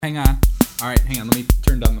Hang on. All right, hang on. Let me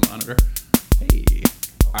turn down the monitor. Hey.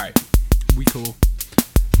 All right. We cool.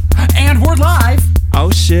 And we're live. Oh,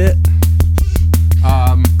 shit.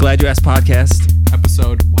 Glad You Asked podcast.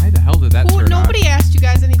 Episode. Why the hell did that turn on? Nobody asked you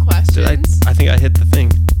guys any questions. I think I hit the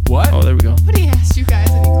thing. What? Oh, there we go. Nobody asked you guys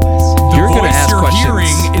any questions. The You're voice gonna ask you're questions.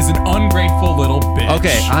 hearing is an ungrateful little bitch.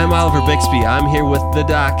 Okay, I'm Oliver Bixby. I'm here with the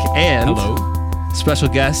doc and Hello. special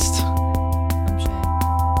guest, I'm Shay.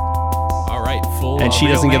 All right. Full. and she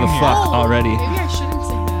real doesn't give a name fuck here. already. Maybe I shouldn't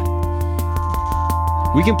say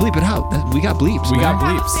that. We can bleep it out. We got bleeps. We man. got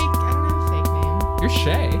I bleeps. don't have a fake name. You're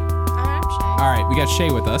Shay. I'm Shay. All right. We got Shay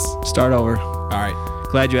with us. Start over. All right.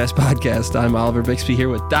 Glad You Asked podcast. I'm Oliver Bixby here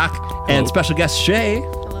with Doc and special guest Shay.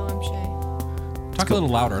 Hello, I'm Shay. Talk a little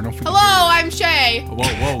louder. I don't know if we can Hello, hear I'm Shay.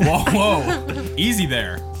 you. Whoa. Easy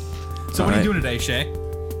there. So what are you doing today, Shay?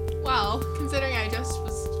 Well, considering I just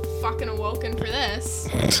was fucking awoken for this,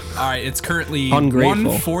 All right. It's currently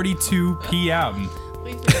Ungrateful. 1:42 p.m.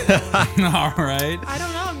 leave me alone. All right. I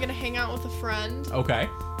don't know. I'm gonna hang out with a friend. Okay.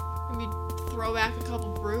 Maybe throw back a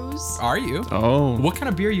couple brews. Are you? Oh, What kind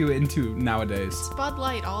of beer are you into nowadays? Bud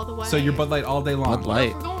Light all the way. So you're Bud Light all day long. Bud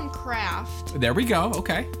Light. We're going craft. There we go.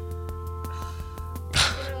 Okay.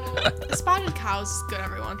 Spotted Cow's is good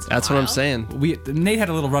every once in a that's while. what I'm saying. Nate had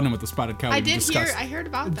a little run-in with the spotted cow. I we did discussed. hear. I heard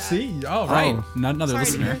about that. See, all right. Oh. Another Sorry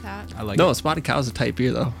to listener. hear that. I like No, it. Spotted Cow's a type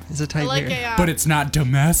beer though. It's a I type like beer. a. But it's not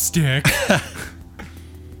domestic. all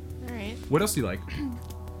right. What else do you like?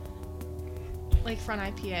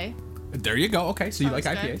 Lakefront IPA. There you go. Okay, so you like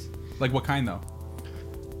Sounds good. IPAs? Like what kind though?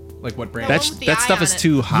 Like what brand? That That's one with the that eye stuff on is it.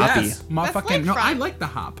 too hoppy. Yes, motherfucking. No, I Lakefront. like the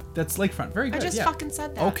hop. That's Lakefront. Very I good. just yeah. fucking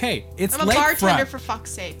said that. Okay, it's I'm a bartender Lakefront. for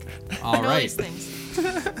fuck's sake. All I know right. these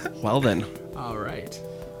things. Well then, All right.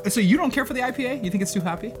 So you don't care for the IPA? You think it's too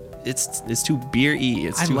hoppy? it's too beer-y.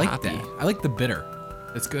 It's I too like hoppy. that. I like the bitter.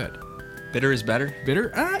 It's good. Bitter is better.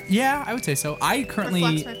 Bitter? Yeah, I would say so. I currently.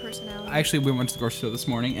 Reflects my personality. We went to the grocery store this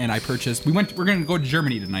morning and I purchased. We're gonna go to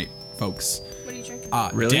Germany tonight, folks. What are you drinking?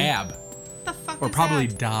 Really? Dab, the fuck or is probably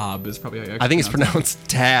that? Dob is probably. How you I think it's pronounce pronounced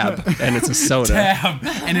tab, and it's a soda. Dab,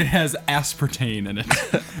 and it has aspartame in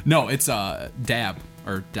it. No, it's Dab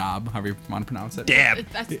or Dob, however you want to pronounce it. Dab.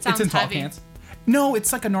 That It's sounds in tall heavy. cans. No,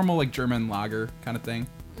 it's like a normal like German lager kind of thing.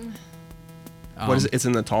 What is it? It's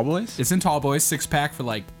in the Tall Boys? It's in Tall Boys 6-pack for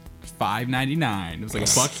like $5.99. It was like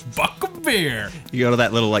a buck of beer. You go to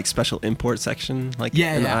that little like special import section, like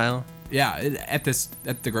in the aisle. Yeah, at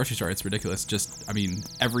the grocery store, it's ridiculous. Just, I mean,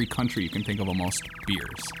 every country you can think of almost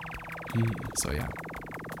beers. So yeah,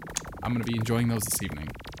 I'm gonna be enjoying those this evening.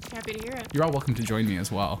 Happy to hear it. You're all welcome to join me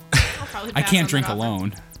as well. I'll probably I pass can't on drink that offer.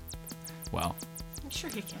 alone. Well, Sure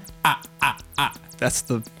you can. That's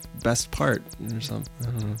the best part, or something. I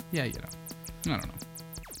don't know. yeah, you know, I don't know.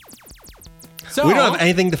 So We don't have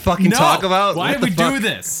anything to fucking no, talk about. Why What did the we fuck? do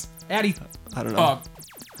this, Addie? I don't know.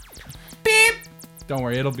 Beep. Don't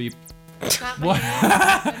worry, it'll beep. It's not my What? name.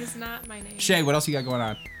 That is not my name. Shay, what else you got going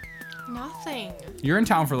on? Nothing. You're in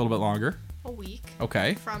town for a little bit longer. A week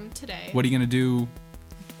Okay. from today. What are you gonna do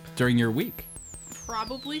during your week?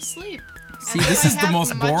 Probably sleep. See, As this if I is the have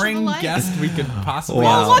most much of a boring life. guest we could possibly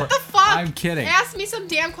Wow. ask What for. the fuck? I'm kidding. Ask me some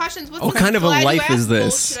damn questions. What's What this kind of a glad you life asked is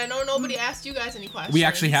this? bullshit? I know nobody asked you guys any questions. We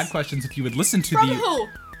actually had questions if you would listen to From the who?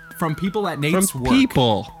 from people at From Nate's work.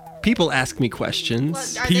 people. People ask me questions.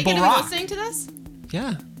 What, are People they gonna rock. be listening to this?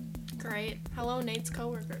 Yeah. Great. Hello, Nate's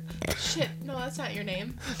coworker. Shit. No, that's not your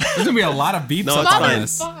name. There's gonna be a lot of beeps No, up it's on fine.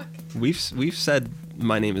 this. Motherfuck. We've said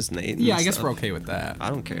my name is Nate. and Yeah, I guess stuff. we're okay with that. I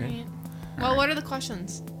don't care. Right. Well, what are the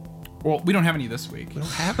questions? Well, we don't have any this week. We don't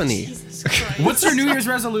have any. Jesus Christ. What's your New Year's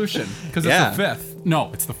resolution? Because it's Yeah. the 5th. No,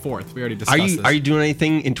 it's the 4th. We already Are discussed you this. are you doing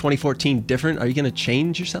anything in 2014 different? Are you gonna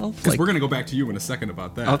change yourself? Because we're gonna go back to you in a second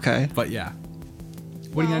about that. Okay. But yeah.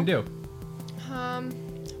 What are you gonna do?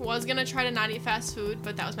 Was gonna try to not eat fast food,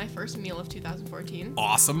 but that was my first meal of 2014.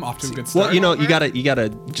 Awesome. Off to a good start. well, you know, you Over. gotta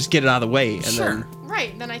just get it out of the way, and Sure. then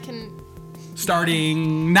Right. Then I can.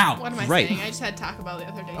 Starting now. What am I Right. saying? I just had Taco Bell the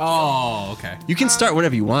other day. Oh, okay. you can start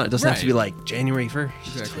whenever you want. It doesn't have to be Right. like January 1st.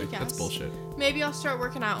 Exactly. I That's guess. bullshit. Maybe I'll start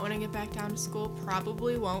working out when I get back down to school.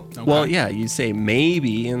 Probably won't. Okay. Well, yeah, you say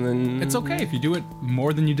maybe, and then It's okay if you do it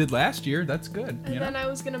more than you did last year. That's good. And You know? then I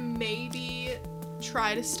was gonna maybe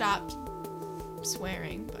try to stop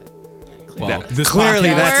swearing, but Well, That- this clearly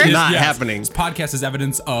podcast that's is- not yes, happening. This podcast is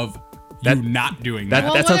evidence of That- you not doing that. That,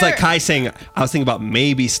 Well, that sounds what like are- Kai saying, I was thinking about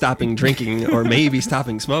maybe stopping drinking or maybe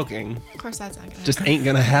stopping smoking. of course that's not gonna. Just ain't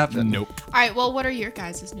gonna happen. Nope. All right. Well, what are your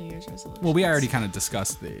guys' New Year's resolutions? Well, we already kind of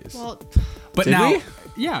discussed these. Well, but Did now, we?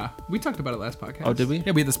 yeah, we talked about it last podcast. Oh, did we?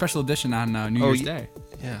 Yeah, we had the special edition on New Year's ye- Day.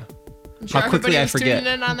 Yeah. I'm sure How quickly everybody I was forget.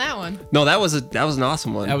 tuning in on that one. No, that was an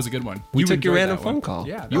awesome one. That was a good one. We You took your enjoyed random that one. phone call.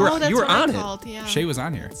 Yeah, You were that's what on I it. called, yeah. Shay was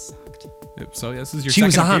on here. So this is your She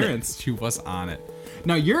was second on it. appearance. She was on it.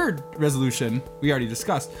 Now your resolution we already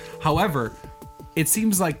discussed. However, it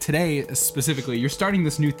seems like today specifically you're starting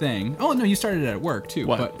this new thing. Oh no, you started it at work too.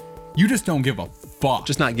 What? But you just don't give a fuck.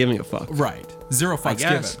 Just not giving a fuck. right. Zero fucks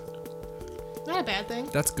guess. given. Not a bad thing.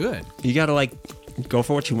 That's good. You gotta like go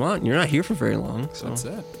for what you want. You're not here for very long. So That's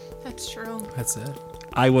it. That's true. That's it.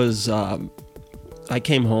 I was I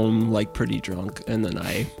came home like pretty drunk, and then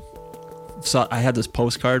I had this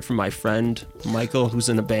postcard from my friend Michael, who's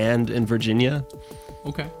in a band in Virginia,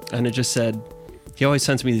 Okay. and it just said, he always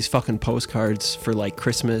sends me these fucking postcards for like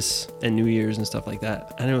Christmas and New Year's and stuff like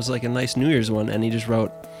that, and it was like a nice New Year's one, and he just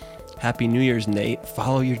wrote, "Happy New Year's, Nate.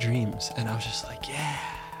 Follow your dreams." And I was just like, yeah.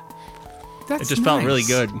 That's It just felt really nice.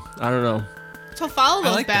 good. I don't know. So follow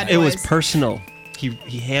those like bad that. It boys. was personal. He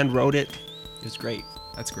hand wrote it. It was great.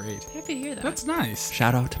 That's great. Happy to hear that. That's nice.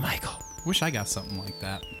 Shout out to Michael. Wish I got something like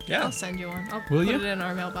that. I'll send you one. I'll Will put you? it in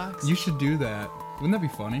our mailbox. You should do that. Wouldn't that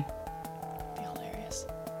be funny? Be hilarious.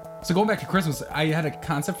 So going back to Christmas, I had a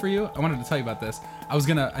concept for you. I wanted to tell you about this. I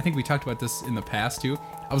think we talked about this in the past too.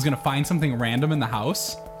 I was gonna find something random in the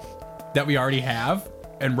house that we already have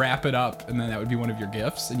and wrap it up, and then that would be one of your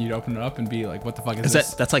gifts, and you'd open it up and be like, "What the fuck is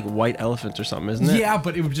this?" That's like white elephant or something, isn't it? Yeah,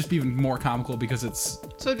 but it would just be even more comical because it's.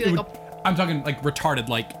 So it'd be it like would- I'm talking like retarded,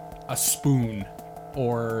 like a spoon,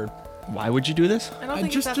 or Why would you do this? I don't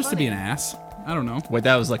think just it's that to be funny. an ass. I don't know. Wait,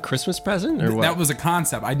 that was like Christmas present or what? That was a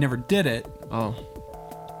concept. I never did it. oh,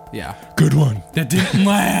 Yeah. good one. That didn't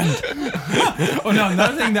land. Oh no!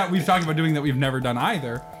 Another thing that we've talked about doing that we've never done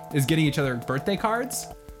either is getting each other birthday cards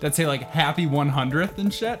that say like "Happy 100th"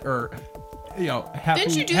 and shit, or "Happy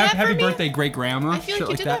Didn't you do that for Happy me? Birthday, Great Grandma." I feel like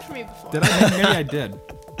you did that for me before. Did I? Maybe I did.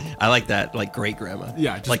 I like that, like great grandma.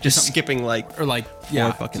 Yeah, like do just something- skipping like. Or like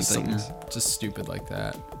yeah, fucking just something things. just stupid like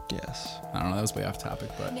that. Yes. I don't know. That was way off topic,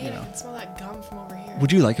 but Man, I can smell that gum from over here.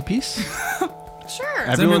 Would you like a piece? Sure.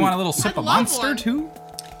 Does Everyone- anybody want a little sip I'd of love Monster one. too?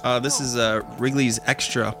 This is Wrigley's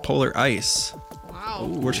Extra Polar Ice. Wow.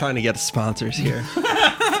 We're trying to get sponsors here.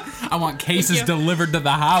 I want cases you. delivered to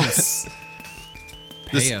the house.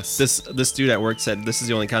 Pay us. This dude at work said this is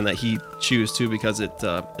the only kind that he chews too because it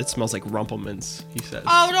smells like Rumpelmans. He says.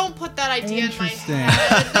 Oh, don't put that idea in my Interesting.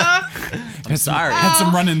 head. I'm sorry. Had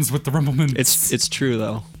some run-ins with the Rumplemans. It's true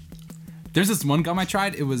though. There's this one gum I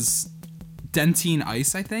tried. It was Dentine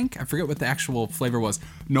Ice, I think. I forget what the actual flavor was.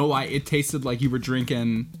 No lie, it tasted like you were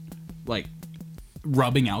drinking, like,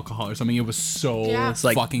 rubbing alcohol or something. It was so Yeah. It's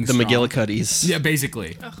like fucking the strong. McGillicuddies. Yeah,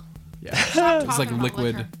 basically. Ugh. Yeah, Stop it's like talking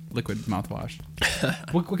about liquid mouthwash.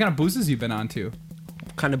 what kind of boozes you been on to?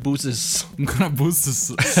 What kind of boozes? What kind of boozes?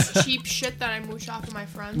 liquor. Cheap shit that I mooch off of my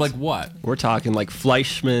friends. Like what? We're talking like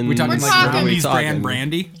Fleischmann. We talking We're like talking- Roundy's What are we brand talking?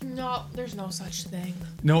 brandy? No, there's no such thing.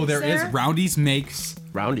 No, there is. there? Roundy's makes.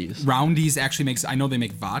 Roundies. Roundy's actually makes. I know they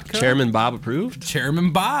make vodka. Chairman Bob approved.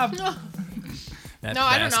 Chairman Bob. No, That no,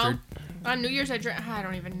 I don't bastard. know. On New Year's I drank. I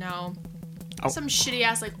don't even know. Oh. Some shitty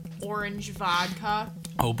ass like orange vodka.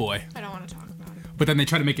 Oh boy. I don't want to talk about it. But then they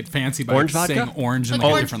try to make it fancy by Orange saying vodka? orange in Like like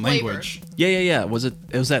a orange different flavor. language. Yeah. Was it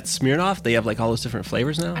that Smirnoff? They have like all those different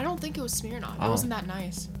flavors now. I don't think it was Smirnoff. It Oh. wasn't that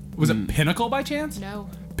nice. Was it Pinnacle by chance? No.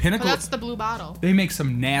 But Pinnacle. that's the blue bottle. They make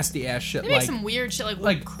some nasty ass shit They make like some weird shit like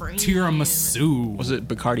like cream. tiramisu. Was it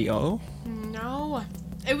Bacardi O? No.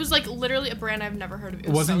 It was like literally a brand I've never heard of. It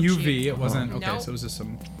wasn't so UV. cheap. It wasn't okay. No. So it was just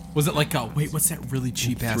some. Was it like wait? What's that really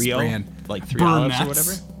cheap ass 3-0? brand? Like 3 olives or Burnett's.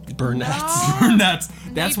 whatever? Burnett's. Oh, Burnett's.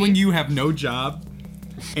 That's Maybe. when you have no job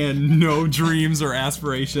and no dreams or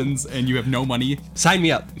aspirations and you have no money. Sign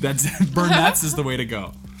me up. That's Burnett's is the way to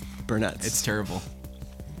go. Burnett's. It's terrible.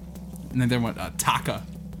 And then there went Taka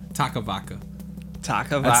vodka.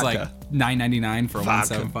 Taka That's vodka. like $9.99 for a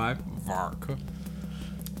Vodka. 175. Vodka.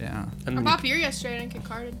 Yeah. And- I bought beer yesterday. I didn't get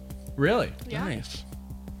carded. Really? Yeah. Nice.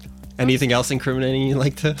 Anything else incriminating you'd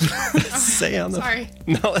like to say on the? Sorry.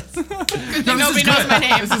 No. It's, Good thing No, this nobody is knows good. my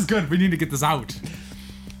name. This is good. We need to get this out.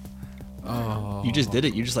 you just did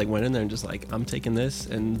it. You just like went in there and just like I'm taking this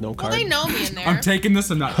and no Well, card. they know me in there. I'm taking this.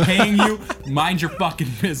 I'm not paying you. Mind your fucking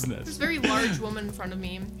This business. very large woman in front of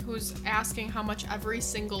me who's asking how much every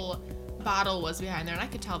single bottle was behind there, and I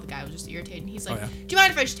could tell the guy was just irritated. And he's like, Oh, yeah. "Do you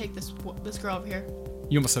mind if I just take this girl over here?"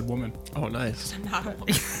 You almost said woman. Oh, nice. I'm not a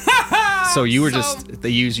woman. So you were So- just they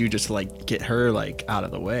use you just to like get her like out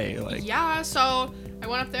of the way, like Yeah, so I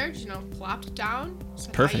went up there, just, plopped it down.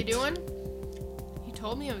 Said, Perfect. How you doing? He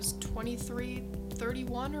told me it was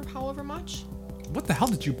 23.31 or however much. What the hell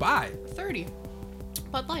did you buy? 30.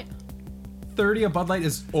 Bud Light. $1.30 a Bud Light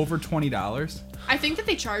is over $20. I think that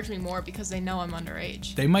they charge me more because they know I'm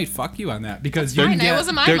underage. They might fuck you on that because you Fine, can get it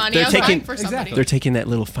wasn't my they're- money. they're I was taking- buying for somebody. Exactly. They're taking that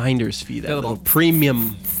little finder's fee, that That little little-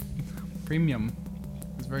 premium. premium.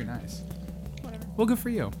 It's very nice. Whatever. Well, good for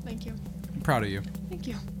you. Thank you. I'm proud of you. Thank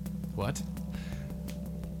you. What?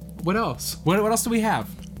 What else? What else do we have?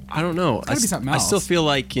 I don't know. gotta be something I still else. feel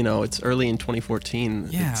like, it's early in 2014.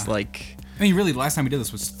 Yeah. It's like, I mean, really, the last time we did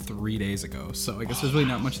this was 3 days ago, so I guess there's really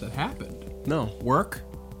not much that happened. no, Work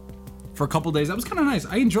for a couple days. That was kind of nice.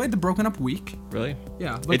 I enjoyed the broken up week. really.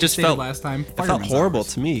 Yeah, like It just you stated felt last time. It felt fireman's horrible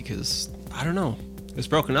hours. to me because I don't know. It was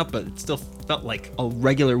broken up, but it still felt like a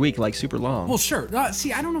regular week, like super long. Well, sure.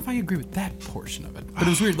 See, I don't know if I agree with that portion of it, but it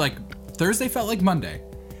was weird. Like Thursday felt like Monday,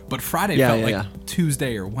 but Friday Yeah, felt yeah, like yeah.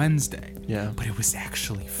 Tuesday or Wednesday. Yeah. But it was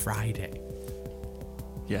actually Friday.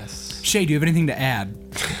 yes. Shay, do you have anything to add?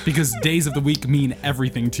 Because days of the week mean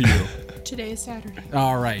everything to you. Today is Saturday.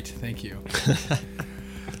 All right, thank you.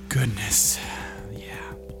 Goodness. Yeah.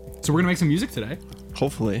 So we're gonna make some music today.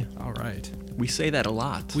 Hopefully, All right. we say that a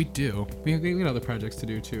lot. We do. We got other projects to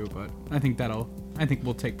do too, but I think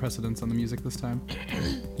we'll take precedence on the music this time.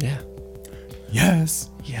 Yeah. Yes.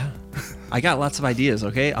 Yeah. I got lots of ideas.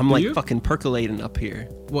 Okay, I'm Do like you? fucking percolating up here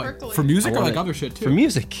What? Percolate. For music I or want like it. other shit too? for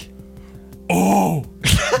music. Oh.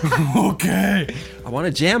 Okay. I want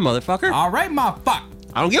to jam, motherfucker. All right, my fuck.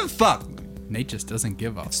 I don't give a fuck. Nate just doesn't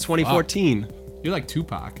give up. It's 2014. You're like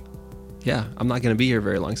Tupac. Yeah, I'm not gonna be here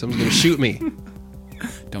very long. Someone's gonna shoot me.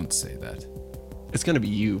 Don't say that. It's gonna be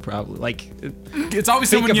you, probably. Like, It's always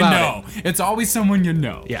Think someone you about know. It's always someone you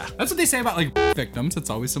know. Yeah. That's what they say about like victims. It's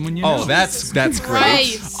always someone you know. oh, that's great.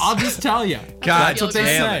 Christ. I'll just tell you. God That's what they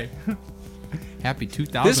damn say. Happy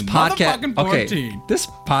 2000. This podcast, okay, 14. this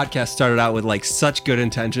podcast started out with like such good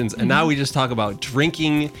intentions, and now we just talk about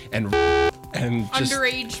drinking and just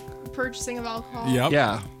Underage purchasing of alcohol. Yep.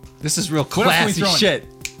 yeah. This is real else can we classy throw in? shit.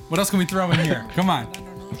 What else can we throw in here? Come on.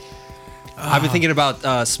 I've been thinking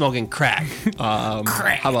about smoking crack.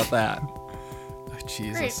 Crack. How about that? Oh,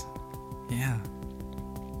 Jesus. Yeah.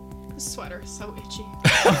 This sweater is so itchy.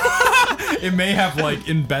 It may have like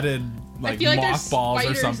embedded like feel like there's mothballs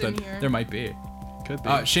or spiders in something. here. There might be. Could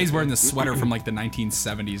be. Shay's wearing this sweater from like the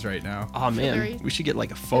 1970s right now. Oh man, very we should get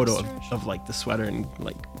like a photo hipsterish. of like the sweater and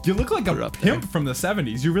like. You look like Put it a up there. pimp from the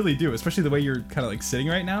 70s. You really do, especially the way you're kind of like sitting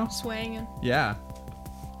right now. Swaying. Yeah.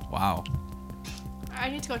 Wow. I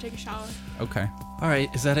need to go take a shower. Okay. All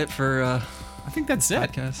right, is that it for I think that's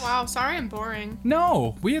it. podcast? Wow, sorry I'm boring.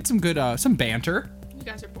 No, we had some good some banter. You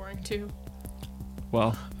guys are boring too.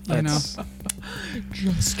 Well, You know. that's...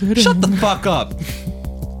 Shut the fuck up.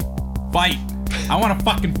 Fight. I want to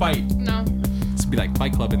fucking fight. No. This would be like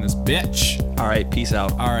Fight Club in this bitch. All right, peace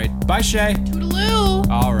out. All right. Bye, Shay. Toodaloo.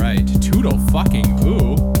 All right. Toodle fucking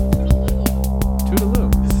ooh. Toodaloo.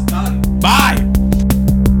 Toodaloo. This is done. Bye.